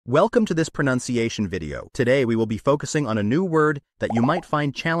Welcome to this pronunciation video. Today we will be focusing on a new word that you might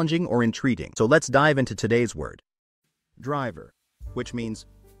find challenging or intriguing. So let's dive into today's word. Driver, which means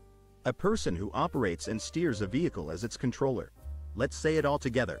a person who operates and steers a vehicle as its controller. Let's say it all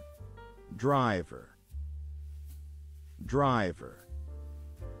together. Driver. Driver.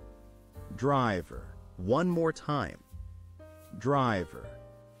 Driver. One more time. Driver.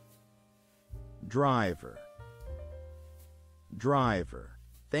 Driver. Driver.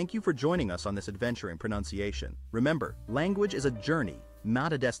 Thank you for joining us on this adventure in pronunciation. Remember, language is a journey,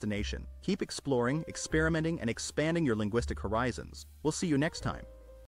 not a destination. Keep exploring, experimenting, and expanding your linguistic horizons. We'll see you next time.